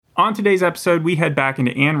On today's episode, we head back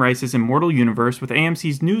into Anne Rice's immortal universe with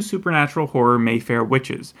AMC's new supernatural horror Mayfair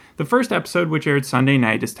Witches. The first episode, which aired Sunday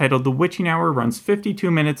night, is titled The Witching Hour, runs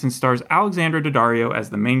 52 minutes, and stars Alexandra Daddario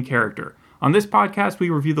as the main character. On this podcast,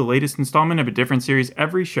 we review the latest installment of a different series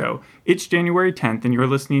every show. It's January 10th, and you're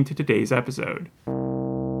listening to today's episode.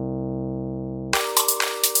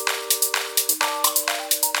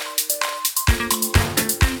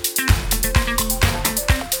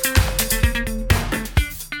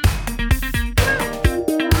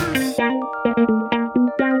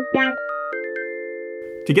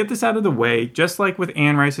 To get this out of the way, just like with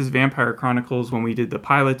Anne Rice's Vampire Chronicles when we did the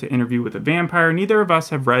pilot to Interview with a Vampire, neither of us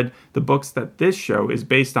have read the books that this show is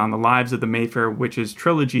based on, the Lives of the Mayfair Witches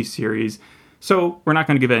trilogy series. So we're not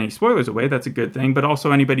going to give any spoilers away, that's a good thing, but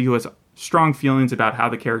also anybody who has strong feelings about how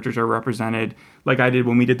the characters are represented, like I did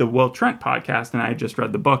when we did the Will Trent podcast and I had just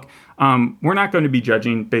read the book, we're not going to be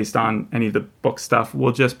judging based on any of the book stuff.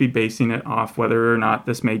 We'll just be basing it off whether or not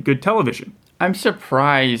this made good television. I'm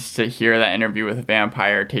surprised to hear that Interview with a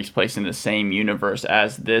Vampire takes place in the same universe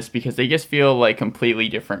as this because they just feel like completely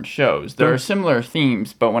different shows. There are similar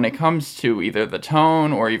themes, but when it comes to either the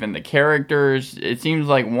tone or even the characters, it seems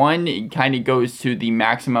like one kind of goes to the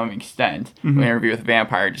maximum extent. Interview with a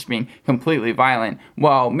Vampire just being completely violent,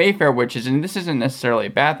 while Mayfair Witches, and this isn't necessarily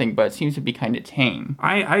a bad thing, but it seems to be kind of tame.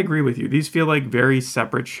 I agree with you. These feel like very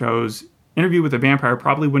separate shows. Interview with a Vampire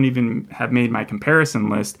probably wouldn't even have made my comparison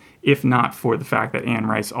list if not for the fact that Anne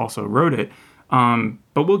Rice also wrote it.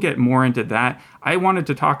 But we'll get more into that. I wanted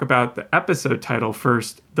to talk about the episode title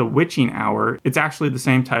first, The Witching Hour. It's actually the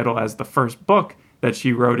same title as the first book that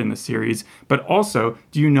she wrote in the series. But also,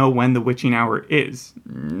 do you know when The Witching Hour is?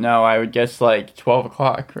 No, I would guess like 12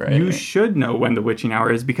 o'clock, right? You should know when The Witching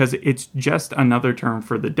Hour is because it's just another term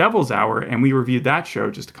for The Devil's Hour, and we reviewed that show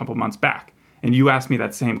just a couple months back. And you asked me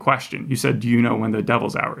that same question. You said, do you know when the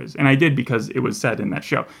Devil's Hour is? And I did because it was said in that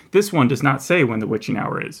show. This one does not say when the Witching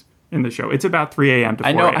Hour is in the show. It's about 3 a.m. to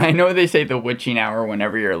 4 a.m. I know they say the Witching Hour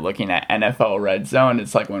whenever you're looking at NFL Red Zone.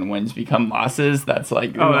 It's like when wins become losses. That's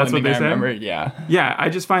like the that's what they say? Remember. Yeah. Yeah, I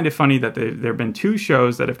just find it funny that there have been two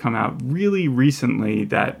shows that have come out really recently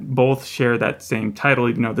that both share that same title,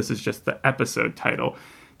 even though this is just the episode title.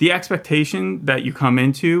 The expectation that you come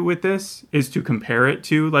into with this is to compare it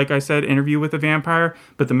to, like I said, Interview with a Vampire,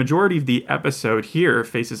 but the majority of the episode here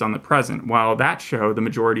faces on the present, while that show, the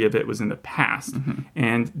majority of it was in the past.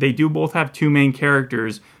 And they do both have two main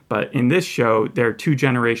characters, but in this show, they're two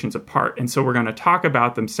generations apart. And so we're going to talk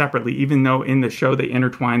about them separately, even though in the show they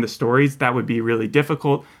intertwine the stories. That would be really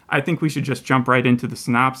difficult. I think we should just jump right into the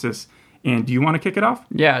synopsis. And do you want to kick it off?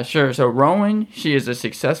 Yeah, sure. So Rowan, she is a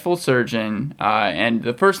successful surgeon, and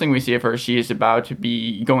the first thing we see of her, she is about to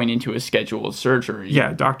be going into a scheduled surgery.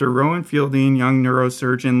 Yeah, Dr. Rowan Fielding, young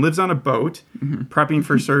neurosurgeon, lives on a boat, prepping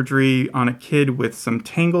for surgery on a kid with some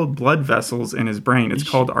tangled blood vessels in his brain. It's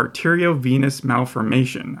called arteriovenous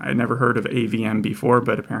malformation. I had never heard of AVM before,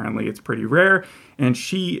 but apparently it's pretty rare. And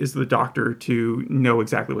she is the doctor to know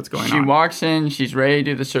exactly what's going on. She walks in, she's ready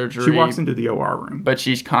to do the surgery. She walks into the OR room. But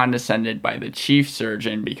she's condescended by the chief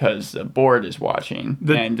surgeon because the board is watching.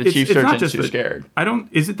 And the chief surgeon's too scared.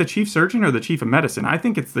 Is it the chief surgeon or the chief of medicine? I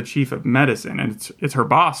think it's the chief of medicine, and it's her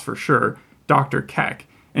boss for sure, Dr. Keck.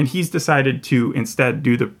 And he's decided to instead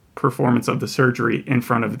do the performance of the surgery in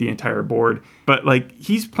front of the entire board. But like,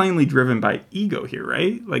 he's plainly driven by ego here,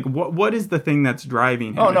 right? Like, what is the thing that's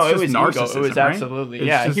driving him? Oh no, it was ego. It was absolutely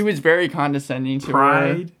right? He was very condescending to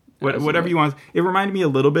pride. Whatever you want. It reminded me a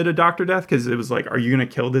little bit of Dr. Death because it was like, are you going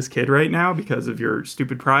to kill this kid right now because of your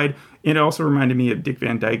stupid pride? It also reminded me of Dick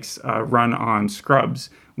Van Dyke's run on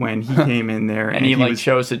Scrubs when he came in there. and he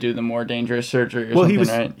chose to do the more dangerous surgery or something,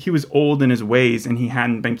 right? He was old in his ways and he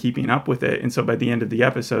hadn't been keeping up with it. And so by the end of the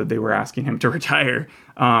episode, they were asking him to retire.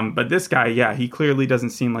 But this guy, yeah, he clearly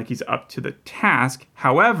doesn't seem like he's up to the task.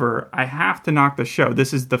 However, I have to knock the show.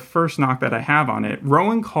 This is the first knock that I have on it.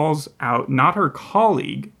 Rowan calls out not her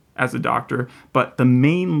colleague as a doctor, but the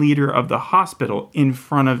main leader of the hospital in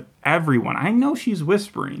front of everyone. I know she's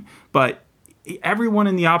whispering, but everyone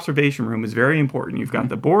in the observation room is very important. You've got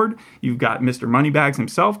the board, you've got Mr. Moneybags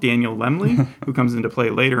himself, Daniel Lemley, who comes into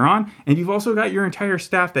play later on, and you've also got your entire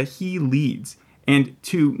staff that he leads. And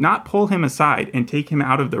to not pull him aside and take him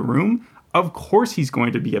out of the room, of course he's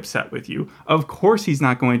going to be upset with you. Of course he's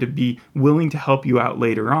not going to be willing to help you out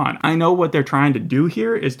later on. I know what they're trying to do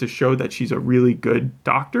here is to show that she's a really good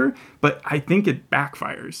doctor, but I think it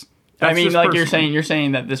backfires. I mean, like you're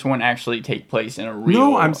saying that this won't actually take place in a real...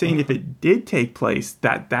 No, I'm saying if it did take place,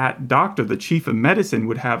 that doctor, the chief of medicine,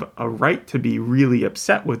 would have a right to be really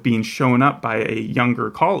upset with being shown up by a younger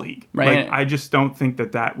colleague. Right. Like, I just don't think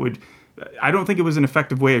that would I don't think it was an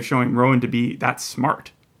effective way of showing Rowan to be that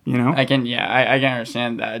smart. You know? I can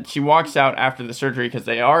understand that. She walks out after the surgery because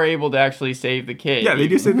they are able to actually save the kid. Yeah, they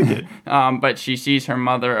do save the kid. But she sees her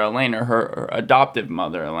mother, Elena, her adoptive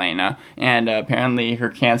mother, Elena, and apparently her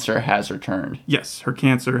cancer has returned. Yes, her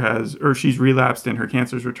cancer she's relapsed and her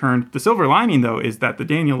cancer's returned. The silver lining, though, is that the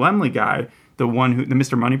Daniel Lemley guy, the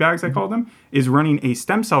Mr. Moneybags, I called him, is running a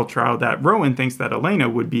stem cell trial that Rowan thinks that Elena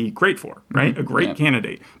would be great for, right? A great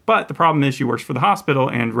candidate. But the problem is she works for the hospital,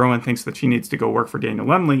 and Rowan thinks that she needs to go work for Daniel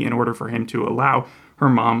Lemley in order for him to allow her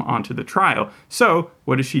mom onto the trial. So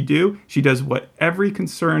what does she do? She does what every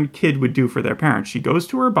concerned kid would do for their parents. She goes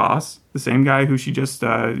to her boss, the same guy who she just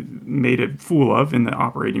made a fool of in the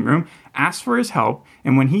operating room, asks for his help,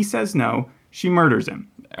 and when he says no, she murders him.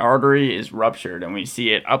 Artery is ruptured, and we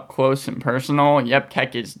see it up close and personal. Yep,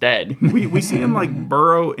 Keck is dead. we see him like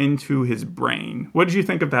burrow into his brain. What did you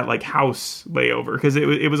think of that like House layover? Because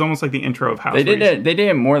it was almost like the intro of House. They did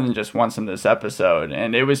it more than just once in this episode,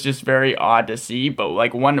 and it was just very odd to see. But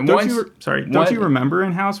like don't you remember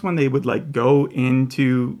in House when they would like go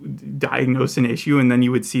into diagnose an issue, and then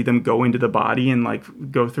you would see them go into the body and like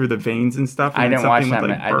go through the veins and stuff? And I didn't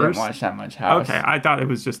watch that much House. Okay, I thought it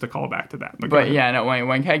was just a callback to that. But yeah, no,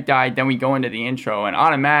 when Keck died, then we go into the intro, and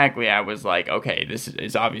automatically I was like, okay, this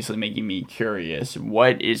is obviously making me curious.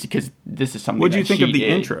 Because this is something. What did you think of the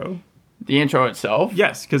intro? The intro itself?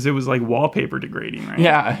 Yes, because it was like wallpaper degrading, right?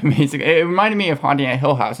 Yeah, basically. It reminded me of Haunting at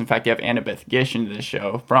Hill House. In fact, you have Annabeth Gish in this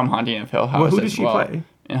show from Haunting at Hill House. Well, who does she play?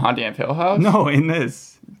 In Haunting at Hill House? No, in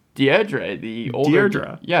this. Deirdre, the older.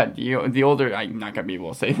 Deirdre. Yeah, the older. I'm not gonna be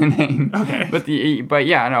able to say the name. Okay. But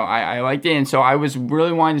yeah, no, I liked it, and so I was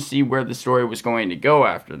really wanting to see where the story was going to go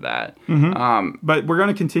after that. Mm-hmm. But we're going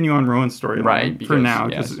to continue on Rowan's storyline right, for now,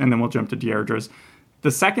 yes. and then we'll jump to Deirdre's.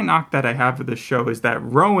 The second knock that I have for this show is that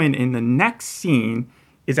Rowan in the next scene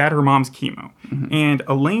is at her mom's chemo, and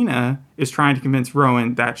Elena is trying to convince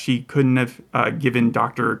Rowan that she couldn't have given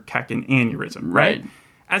Dr. Keck an aneurysm, right?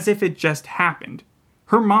 As if it just happened.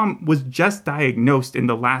 Her mom was just diagnosed in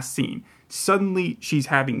the last scene. Suddenly, she's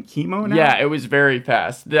having chemo now? Yeah, it was very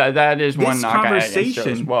fast. That is one knock I had against the show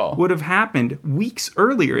as well. Would have happened weeks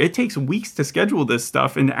earlier. It takes weeks to schedule this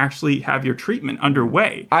stuff and to actually have your treatment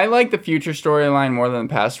underway. I like the future storyline more than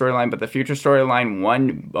the past storyline, but the future storyline,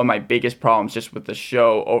 one of my biggest problems just with the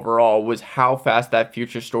show overall was how fast that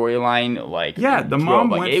future storyline, the mom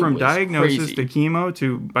went from diagnosis to chemo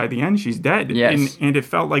to, by the end, she's dead. Yes. And it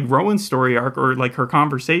felt like Rowan's story arc, or like her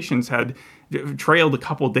conversations had trailed a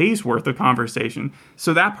couple days worth of conversation.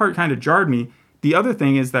 So that part kind of jarred me. The other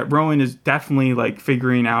thing is that Rowan is definitely like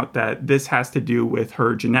figuring out that this has to do with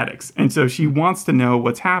her genetics. And so she wants to know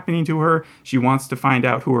what's happening to her. She wants to find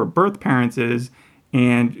out who her birth parents is,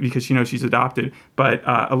 and because she knows she's adopted. But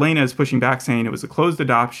Elena is pushing back, saying it was a closed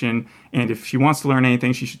adoption, and if she wants to learn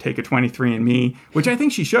anything, she should take a 23andMe, which I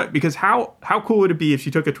think she should, because how cool would it be if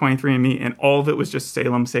she took a 23andMe and all of it was just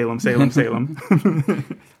Salem, Salem, Salem, Salem?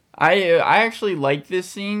 I actually like this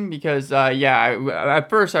scene because, at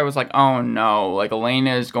first I was like, oh no, like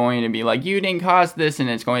Elena is going to be like, you didn't cause this, and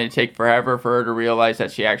it's going to take forever for her to realize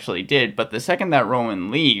that she actually did. But the second that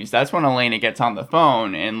Rowan leaves, that's when Elena gets on the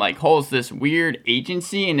phone and like holds this weird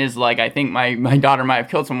agency and is like, I think my daughter might have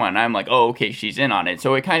killed someone. And I'm like, oh, okay, she's in on it.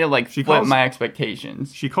 So it kind of like flipped my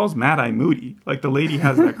expectations. She calls Mad Eye Moody. Like, the lady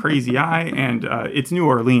has that crazy eye, and it's New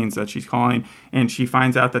Orleans that she's calling, and she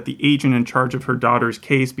finds out that the agent in charge of her daughter's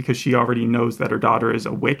case, because she already knows that her daughter is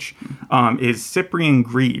a witch, is Cyprian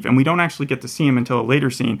Grieve. And we don't actually get to see him until a later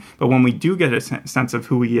scene, but when we do get a sense of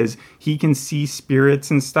who he is, he can see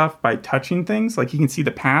spirits and stuff by touching things. Like, he can see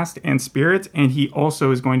the past and spirits, and he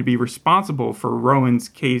also is going to be responsible for Rowan's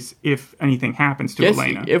case if anything happens to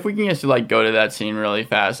Elena. If we can just like go to that scene really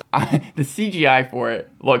fast, the CGI for it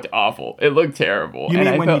looked awful. It looked terrible. You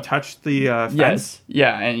mean when he touched the fence? Yes,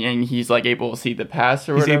 yeah, and he's like able to see the past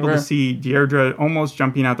or whatever. He's able to see Deirdre almost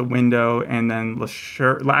jumping out the window, and then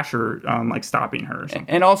Lasher like stopping her or something.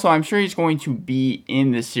 And also, I'm sure he's going to be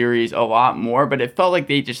in the series a lot more, but it felt like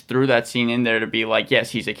they just threw that scene in there to be like,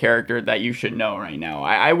 yes, he's a character that you should know right now.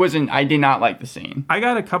 I did not like the scene. I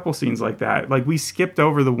got a couple scenes like that. Like, we skipped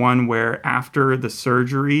over the one where after the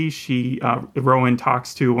surgery, Rowan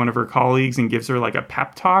talks to one of her colleagues and gives her like a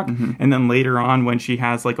pep talk, and then later on when she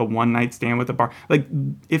has like a one night stand with the bar, like,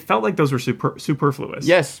 it felt like those were superfluous.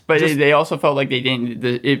 Yes, but they also felt like they didn't.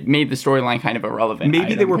 It made the storyline kind of irrelevant.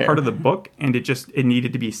 Maybe they were part of the book and it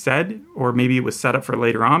needed to be said, or maybe it was set up for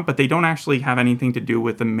later on, but they don't actually have anything to do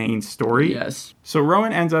with the main story. Yes. So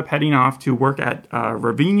Rowan ends up heading off to work at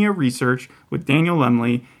Ravinia Research with Daniel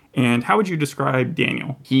Lemley, And how would you describe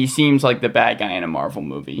Daniel? He seems like the bad guy in a Marvel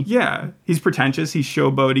movie. Yeah, he's pretentious, he's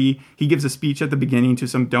showboaty. He gives a speech at the beginning to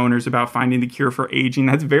some donors about finding the cure for aging.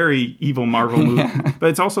 That's very evil Marvel movie. Yeah. But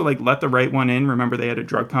it's also like Let the Right One In. Remember, they had a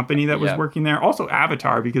drug company that was working there. Also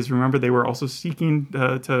Avatar, because remember, they were also seeking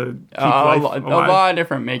to keep life alive. A lot of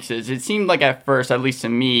different mixes. It seemed like at first, at least to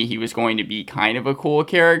me, he was going to be kind of a cool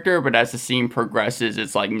character, but as the scene progresses,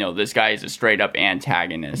 it's like, no, this guy is a straight up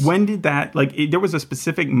antagonist. When did that, there was a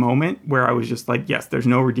specific moment where I was just like, yes, there's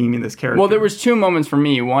no redeeming this character. Well, there was two moments for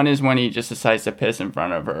me. One is when he just decides to piss in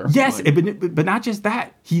front of her. Yes, but not just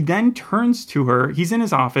that. He then turns to her. He's in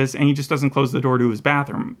his office, and he just doesn't close the door to his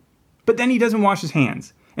bathroom. But then he doesn't wash his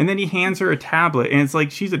hands. And then he hands her a tablet, and it's like,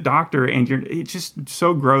 she's a doctor, and it's just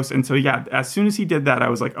so gross. And so, yeah, as soon as he did that, I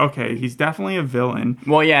was like, okay, he's definitely a villain.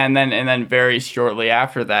 Well, yeah, and then very shortly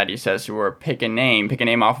after that, he says to her, pick a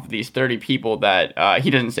name off of these 30 people that, he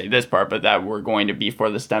doesn't say this part, but that were going to be for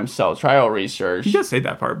the stem cell trial research. He does say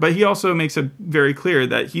that part, but he also makes it very clear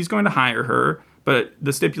that he's going to hire her. But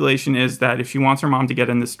the stipulation is that if she wants her mom to get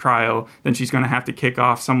in this trial, then she's going to have to kick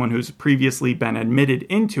off someone who's previously been admitted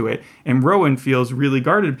into it. And Rowan feels really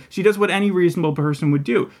guarded. She does what any reasonable person would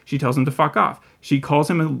do. She tells him to fuck off. She calls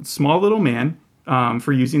him a small little man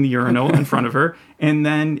for using the urinal in front of her, and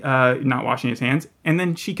then not washing his hands. And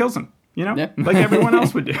then she kills him. Like everyone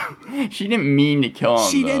else would do. She didn't mean to kill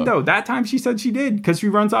him. She did, though. That time she said she did, because she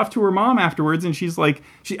runs off to her mom afterwards, and she's like,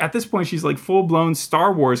 at this point, she's like full-blown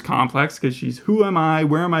Star Wars complex, because she's, who am I?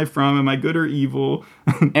 Where am I from? Am I good or evil?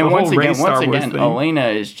 And once again, Elena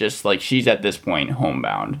is just like, she's at this point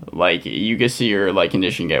homebound. Like, you can see her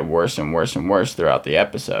condition get worse and worse and worse throughout the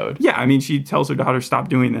episode. Yeah, I mean, she tells her daughter, stop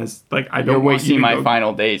doing this. Like, I don't You're want wasting you to my go.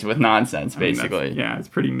 final days with nonsense, basically. Yeah, it's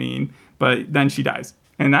pretty mean. But then she dies.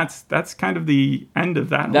 And that's kind of the end of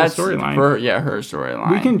that whole storyline. Her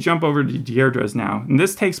storyline. We can jump over to Deirdre's now. And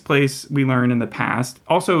this takes place, we learn, in the past.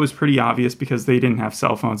 Also, it was pretty obvious because they didn't have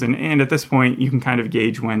cell phones. And at this point, you can kind of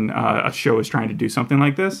gauge when a show is trying to do something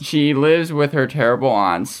like this. She lives with her terrible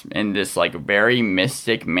aunts in this, very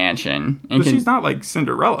mystic mansion. But she's not like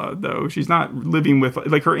Cinderella, though. She's not living with,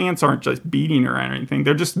 her aunts aren't just beating her or anything.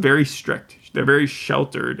 They're just very strict. They're very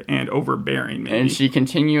sheltered and overbearing, maybe. And she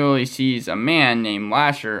continually sees a man named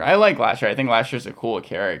Lasher. I like Lasher. I think Lasher's a cool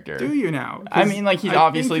character. Do you now? I mean, he's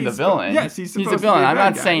obviously the villain. Yes, he's supposed a villain. To be I'm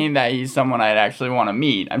not guy. saying that he's someone I'd actually want to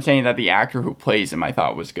meet. I'm saying that the actor who plays him I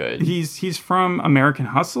thought was good. He's from American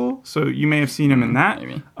Hustle, so you may have seen him in that.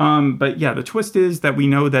 Maybe. But yeah, the twist is that we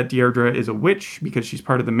know that Deirdre is a witch because she's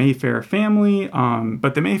part of the Mayfair family.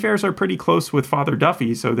 But the Mayfairs are pretty close with Father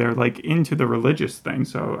Duffy, so they're into the religious thing.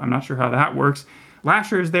 So I'm not sure how that works.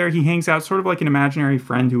 Lasher is there. He hangs out sort of like an imaginary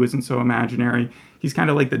friend who isn't so imaginary. He's kind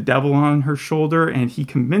of like the devil on her shoulder, and he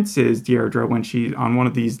convinces Deirdre when she's on one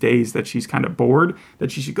of these days that she's kind of bored,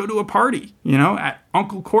 that she should go to a party, at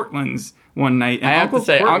Uncle Cortland's one night. And I have to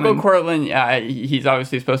say, Uncle Cortland, he's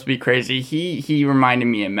obviously supposed to be crazy. He reminded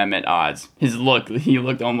me of Mehmet Oz. He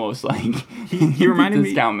looked almost like he reminded me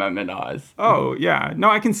Discount Mehmet Oz. Oh yeah,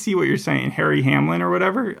 no, I can see what you're saying, Harry Hamlin or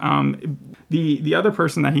whatever. The other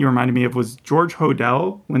person that he reminded me of was George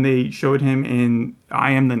Hodel when they showed him in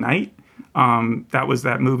I Am the Night. That was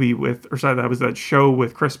that movie that was that show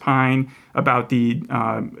with Chris Pine about the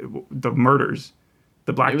murders.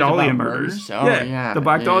 The Black Dahlia murders. Oh, yeah. The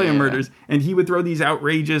Black Dahlia murders. And he would throw these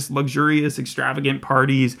outrageous, luxurious, extravagant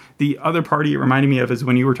parties. The other party it reminded me of is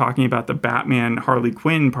when you were talking about the Batman Harley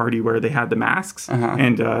Quinn party where they had the masks. Uh-huh.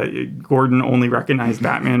 And Gordon only recognized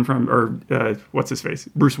Batman what's his face?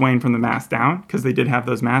 Bruce Wayne from The Mask Down, because they did have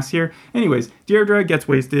those masks here. Anyways, Deirdre gets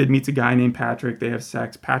wasted, meets a guy named Patrick. They have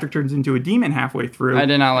sex. Patrick turns into a demon halfway through. I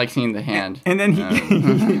did not like seeing the hand. And then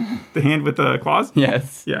the hand with the claws?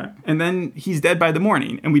 Yes. Yeah. And then he's dead by the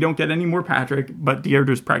morning, and we don't get any more Patrick, but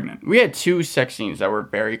Deirdre's pregnant. We had two sex scenes that were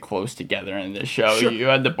very close together in this show. Sure. You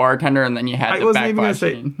had the bartender, and then you had the backflash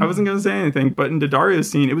scene. I wasn't going to say anything, but in Daddario's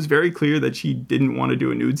scene, it was very clear that she didn't want to do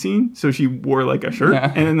a nude scene, so she wore a shirt.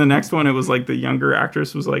 Yeah. And in the next one, it was the younger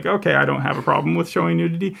actress was like, okay, I don't have a problem with showing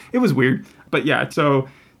nudity. It was weird. But yeah, so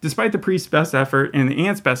despite the priest's best effort and the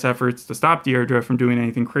aunt's best efforts to stop Deirdre from doing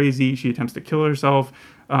anything crazy, she attempts to kill herself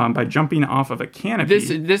by jumping off of a canopy.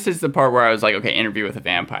 This is the part where I was like, okay, Interview with a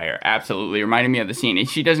Vampire. Absolutely. Reminded me of the scene.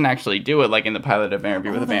 She doesn't actually do it like in the pilot of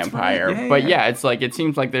Interview with a Vampire. Right. But it's it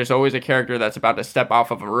seems like there's always a character that's about to step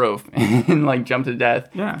off of a roof and jump to death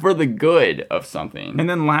for the good of something. And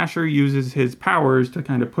then Lasher uses his powers to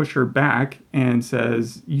kind of push her back and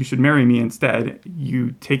says, you should marry me instead.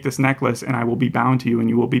 You take this necklace and I will be bound to you and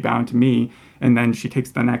you will be bound to me. and then she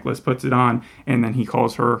takes the necklace, puts it on, and then he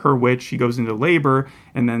calls her witch. She goes into labor,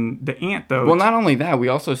 and then the aunt, though... Well, not only that, we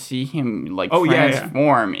also see him, like,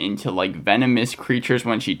 transform into, like, venomous creatures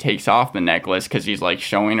when she takes off the necklace, because he's, like,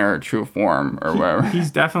 showing her true form, or whatever.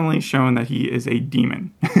 He's definitely shown that he is a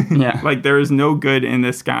demon. Yeah. Like, there is no good in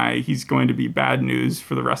this guy. He's going to be bad news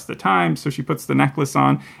for the rest of the time, so she puts the necklace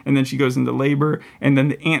on, and then she goes into labor, and then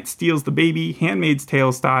the aunt steals the baby, Handmaid's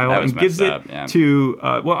Tale style, and gives it to...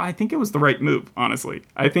 well, I think it was the right move, honestly.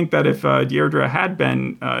 I think that if Deirdre had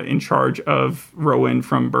been in charge of Rowan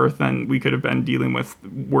from birth, then we could have been dealing with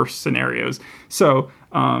worse scenarios. So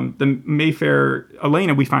the Mayfair,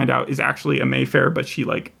 Elena, we find out, is actually a Mayfair, but she,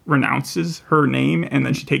 like, renounces her name, and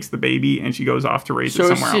then she takes the baby, and she goes off to raise it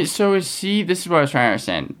somewhere else. So is she, this is what I was trying to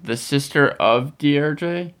understand, the sister of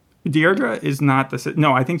Deirdre? Deirdre is not the...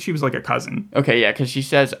 No, I think she was like a cousin. Okay, yeah, because she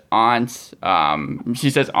says aunt. She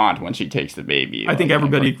says aunt when she takes the baby. I think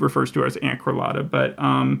everybody refers to her as Aunt Carlotta, but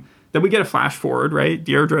then we get a flash forward, right?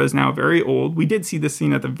 Deirdre is now very old. We did see this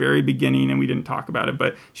scene at the very beginning, and we didn't talk about it,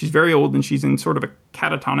 but she's very old, and she's in sort of a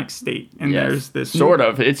catatonic state. And there's this...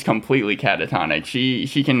 It's completely catatonic.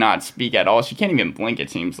 She cannot speak at all. She can't even blink,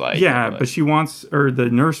 it seems like. Yeah, but she wants... Or the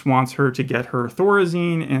nurse wants her to get her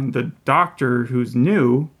Thorazine, and the doctor, who's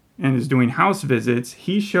new... and is doing house visits,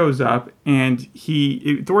 he shows up, and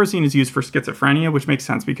Thorazine is used for schizophrenia, which makes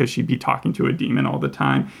sense because she'd be talking to a demon all the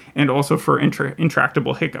time, and also for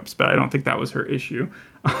intractable hiccups, but I don't think that was her issue.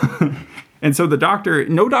 And so the doctor,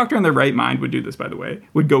 no doctor in their right mind would do this, by the way,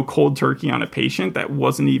 would go cold turkey on a patient that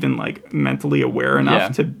wasn't even, like, mentally aware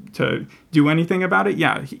enough to do anything about it.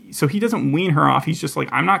 Yeah, so he doesn't wean her off. He's just like,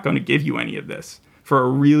 I'm not going to give you any of this for a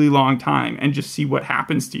really long time and just see what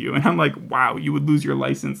happens to you. And I'm like, wow, you would lose your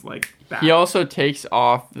license like that. He also takes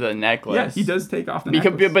off the necklace. Yeah, he does take off the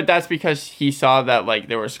necklace. But that's because he saw that, like,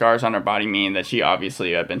 there were scars on her body, meaning that she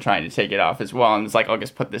obviously had been trying to take it off as well. And it's like, I'll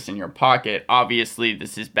just put this in your pocket. Obviously,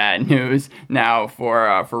 this is bad news now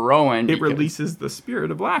for Rowan. It releases the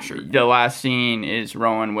spirit of Lasher. The last scene is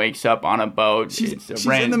Rowan wakes up on a boat. She's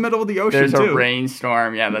in the middle of the ocean, There's a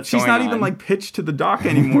rainstorm. Yeah, that's She's not even, like, pitched to the dock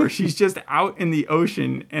anymore. She's just out in the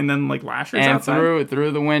ocean, and then, like, Lasher's outside. And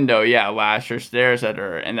through the window, Lasher stares at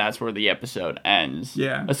her, and that's where the episode ends.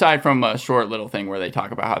 Yeah. Aside from a short little thing where they talk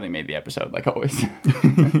about how they made the episode, like always.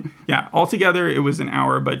 Yeah, altogether it was an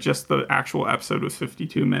hour, but just the actual episode was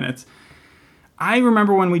 52 minutes. I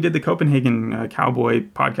remember when we did the Copenhagen Cowboy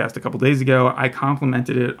podcast a couple days ago, I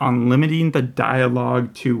complimented it on limiting the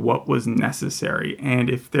dialogue to what was necessary. And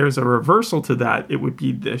if there's a reversal to that, it would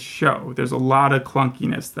be this show. There's a lot of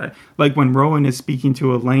clunkiness that, like when Rowan is speaking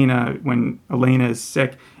to Elena, when Elena is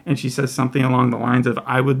sick, and she says something along the lines of,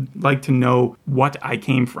 I would like to know what I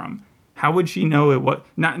came from. How would she know it? What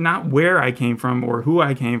not where I came from or who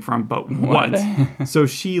I came from, but what? So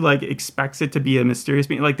she, like, expects it to be a mysterious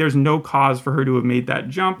being. Like, there's no cause for her to have made that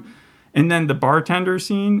jump. And then the bartender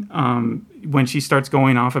scene, when she starts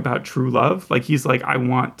going off about true love, like, he's like, I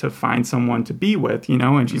want to find someone to be with, you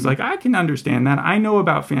know? And she's like, I can understand that. I know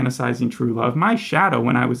about fantasizing true love. My shadow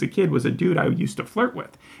when I was a kid was a dude I used to flirt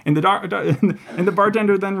with. And the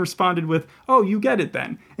bartender then responded with, oh, you get it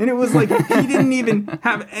then. And it was like, he didn't even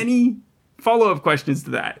have any follow-up questions to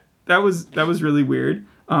that. That was really weird.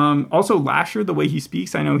 Also, Lasher, the way he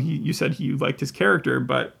speaks, I know you said you liked his character,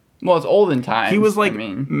 but... Well, it's olden times. He was like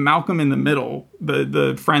Malcolm in the Middle,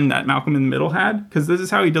 the friend that Malcolm in the Middle had, because this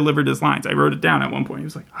is how he delivered his lines. I wrote it down at one point. He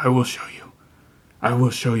was like, I will show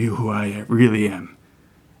you who I really am.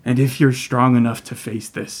 And if you're strong enough to face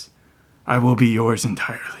this, I will be yours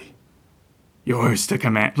entirely. Yours to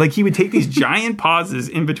command. Like, he would take these giant pauses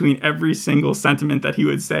in between every single sentiment that he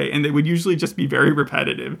would say, and they would usually just be very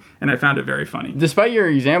repetitive, and I found it very funny. Despite your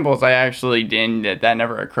examples, I actually didn't, that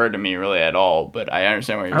never occurred to me really at all, but I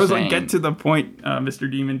understand what you're saying. I was like, get to the point, Mr.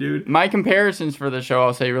 Demon Dude. My comparisons for the show,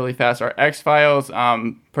 I'll say really fast, are X-Files,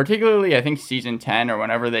 particularly, I think, season 10 or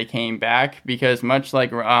whenever they came back, because much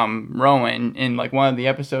like Rowan, in, like, one of the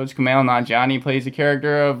episodes, Kumail Nanjiani plays a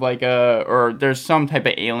character of, like, or there's some type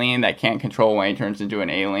of alien that can't control when he turns into an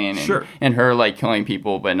alien, and her, like, killing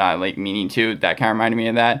people but not, like, meaning to. That kind of reminded me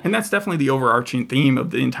of that. And that's definitely the overarching theme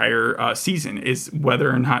of the entire season, is whether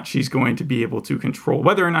or not she's going to be able to control,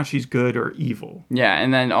 whether or not she's good or evil. Yeah,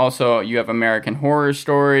 and then also you have American Horror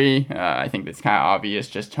Story. I think that's kind of obvious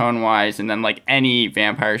just tone-wise, and then, like, any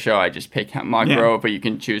vampire show, I just pick Hemlock Grove, but you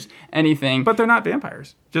can choose anything. But they're not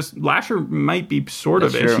vampires. Just Lasher might be sort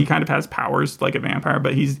of ish. He kind of has powers like a vampire,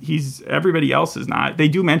 but he's everybody else is not. They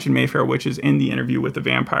do mention Mayfair Witches in the interview with the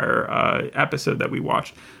vampire episode that we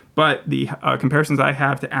watched. But the comparisons I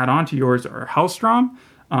have to add on to yours are Hellstrom.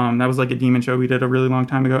 That was like a demon show we did a really long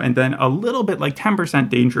time ago. And then a little bit like 10%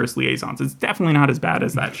 Dangerous Liaisons. It's definitely not as bad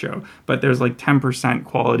as that show, but there's like 10%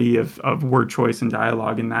 quality of word choice and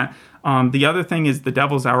dialogue in that. The other thing is The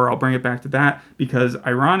Devil's Hour. I'll bring it back to that because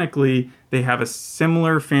ironically, they have a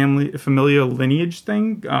similar familial lineage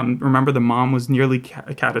thing. Remember, the mom was nearly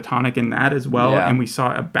catatonic in that as well. Yeah. And we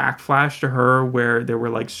saw a backflash to her where there were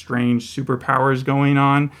like strange superpowers going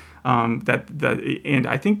on. And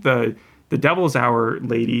I think the Devil's Hour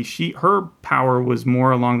lady, her power was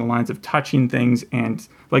more along the lines of touching things and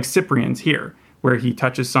like Cyprian's here, where he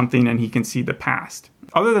touches something and he can see the past.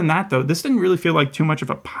 Other than that, though, this didn't really feel like too much of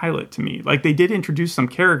a pilot to me. Like, they did introduce some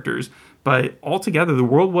characters, but altogether, the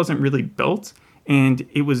world wasn't really built, and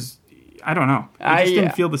it was, I don't know. It just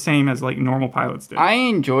didn't feel the same as, like, normal pilots did. I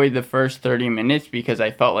enjoyed the first 30 minutes because I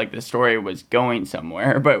felt like the story was going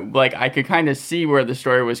somewhere, but, like, I could kind of see where the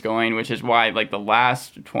story was going, which is why, like, the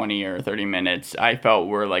last 20 or 30 minutes I felt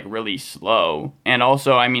were, like, really slow. And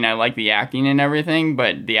also, I mean, I like the acting and everything,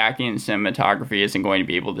 but the acting and cinematography isn't going to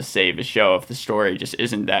be able to save a show if the story just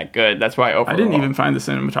isn't that good. That's why overall... I didn't even find the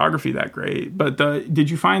cinematography that great, but did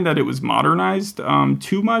you find that it was modernized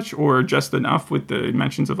too much, or just enough with the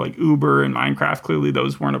mentions of, like, Uber and Minecraft? Clearly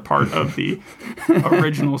those weren't a part of the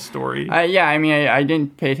original story. Yeah, I mean, I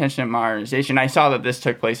didn't pay attention to modernization. I saw that this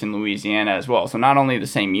took place in Louisiana as well, so not only the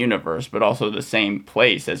same universe, but also the same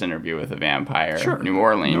place as Interview with a Vampire, sure. New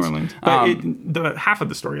Orleans. But the half of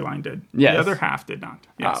the storyline did. Yes. The other half did not.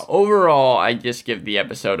 Yes. Overall, I just give the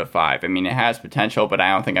episode a 5. I mean, it has potential, but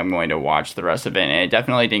I don't think I'm going to watch the rest of it, and it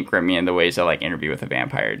definitely didn't grip me in the ways that, like, Interview with a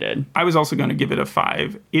Vampire did. I was also going to give it a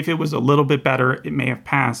 5. If it was a little bit better, it may have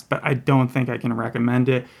passed, but I don't think I can recommend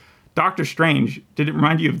it. Doctor Strange, did it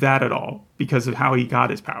remind you of that at all because of how he got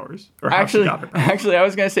his powers? Or how she got her powers? Actually, I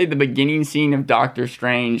was going to say the beginning scene of Doctor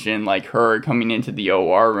Strange and like her coming into the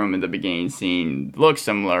OR room in the beginning scene looks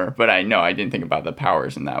similar, but I didn't think about the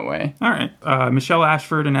powers in that way. All right. Michelle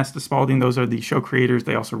Ashford and Esther Spalding, those are the show creators.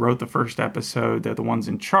 They also wrote the first episode. They're the ones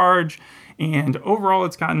in charge. And overall,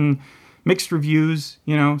 it's gotten mixed reviews,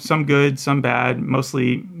 some good, some bad,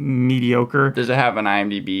 mostly mediocre. Does it have an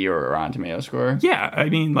IMDb or a Rotten Tomatoes score? Yeah, I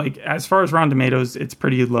mean, like, as far as Rotten Tomatoes, it's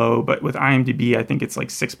pretty low, but with IMDb, I think it's like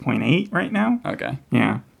 6.8 right now. Okay.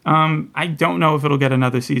 Yeah. I don't know if it'll get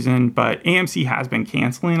another season, but AMC has been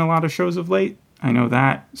canceling a lot of shows of late. I know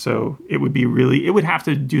that. So it would have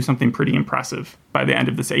to do something pretty impressive by the end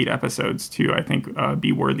of this 8 episodes to, I think,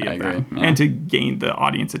 be worthy of that. Yeah. And to gain the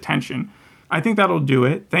audience attention. I think that'll do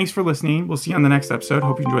it. Thanks for listening. We'll see you on the next episode.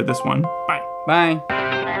 Hope you enjoyed this one. Bye.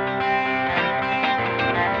 Bye.